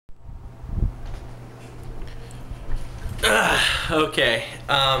Okay,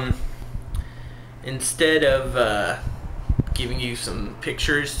 instead of giving you some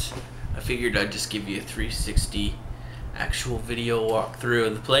pictures, I figured I'd just give you a 360 actual video walkthrough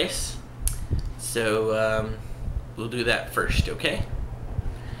of the place. So we'll do that first, okay?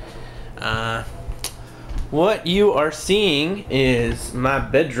 What you are seeing is my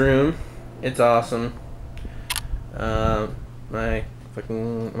bedroom. It's awesome. My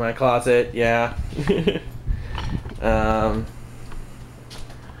closet, yeah.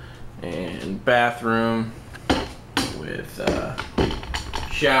 And bathroom with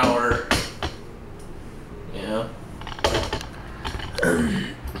shower, you know.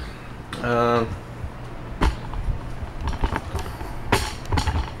 So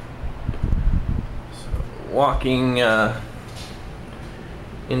walking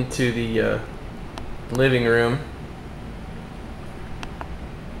into the living room.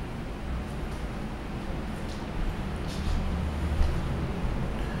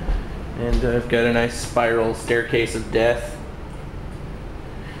 And I've got a nice spiral staircase of death.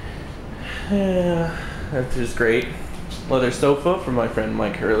 That is great. Leather sofa from my friend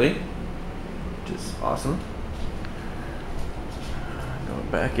Mike Hurley, which is awesome. Going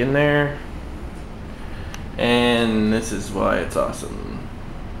back in there. And this is why it's awesome.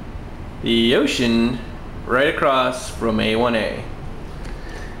 The ocean right across from A1A.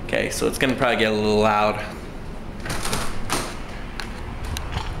 Okay, so it's gonna probably get a little loud.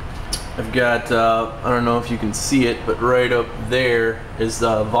 I've got, I don't know if you can see it, but right up there is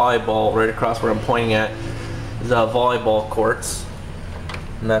the volleyball, right across where I'm pointing at, is volleyball courts.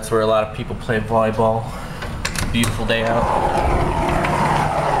 And that's where a lot of people play volleyball. Beautiful day out.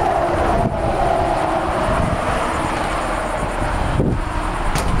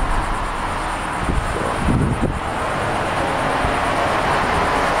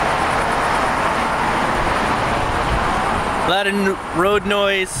 A lot of road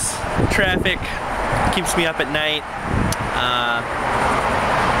noise, traffic, keeps me up at night.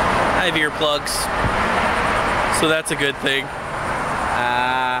 I have earplugs, so that's a good thing.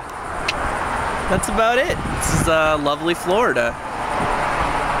 That's about it. This is lovely Florida.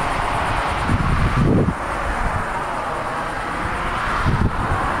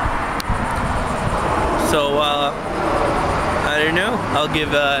 So, I don't know, I'll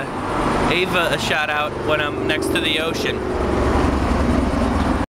give Ava a shout out when I'm next to the ocean.